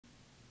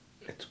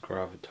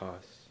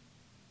Gravitas.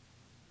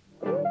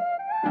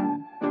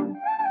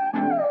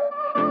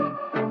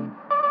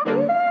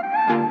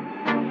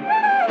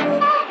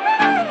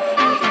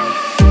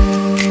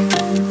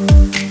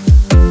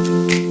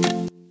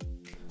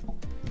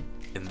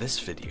 In this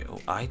video,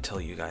 I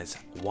tell you guys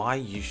why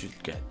you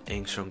should get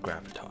Angstrom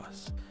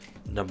Gravitas.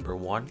 Number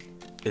 1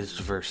 is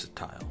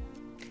versatile.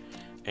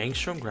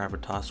 Angstrom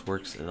Gravitas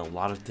works in a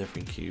lot of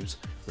different cubes,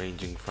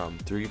 ranging from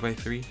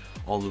 3x3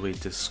 all the way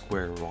to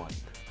square 1.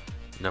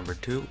 Number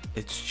 2,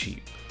 it's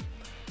cheap.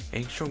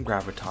 Angstrom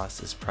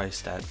Gravitas is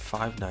priced at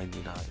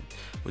 $5.99,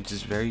 which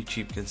is very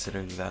cheap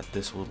considering that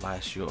this will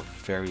last you a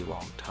very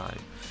long time.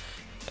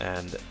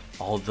 And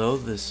although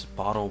this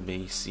bottle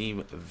may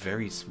seem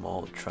very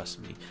small,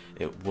 trust me,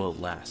 it will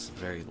last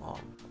very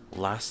long.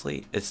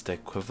 Lastly, it's the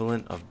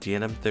equivalent of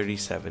DNM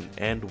 37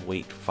 and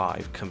weight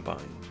 5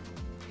 combined.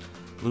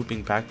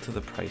 Looping back to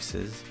the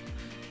prices,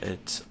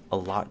 it's a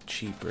lot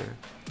cheaper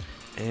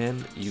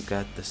and you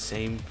get the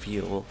same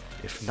feel,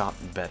 if not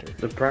better.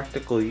 The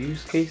practical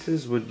use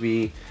cases would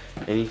be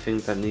anything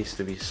that needs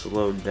to be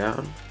slowed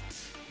down,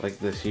 like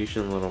this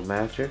Fusion Little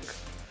Magic,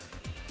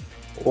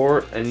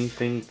 or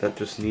anything that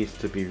just needs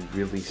to be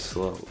really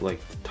slow,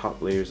 like the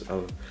top layers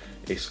of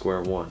a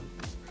square 1.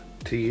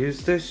 To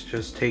use this,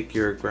 just take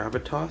your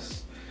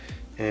Gravitas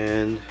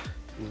and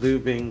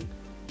lubing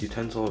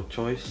utensil of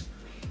choice.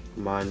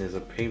 Mine is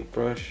a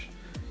paintbrush.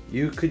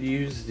 You could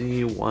use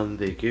the one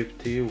they give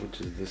to you, which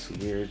is this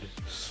weird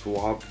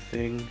swab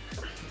thing.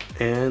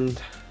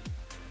 And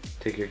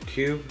take your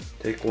cube,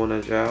 take one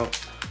edge out,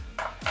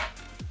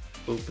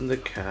 open the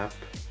cap,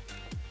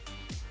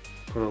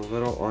 put a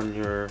little on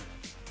your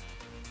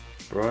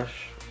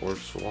brush or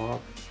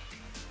swab,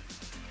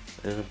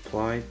 and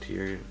apply to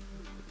your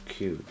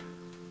cube.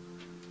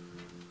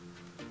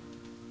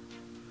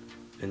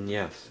 And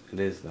yes,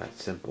 it is that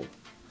simple.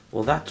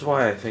 Well, that's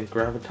why I think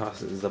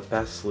Gravitas is the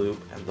best lube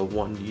and the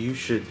one you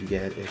should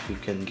get if you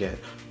can get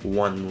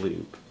one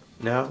lube.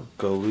 Now,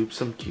 go lube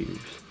some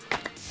cubes.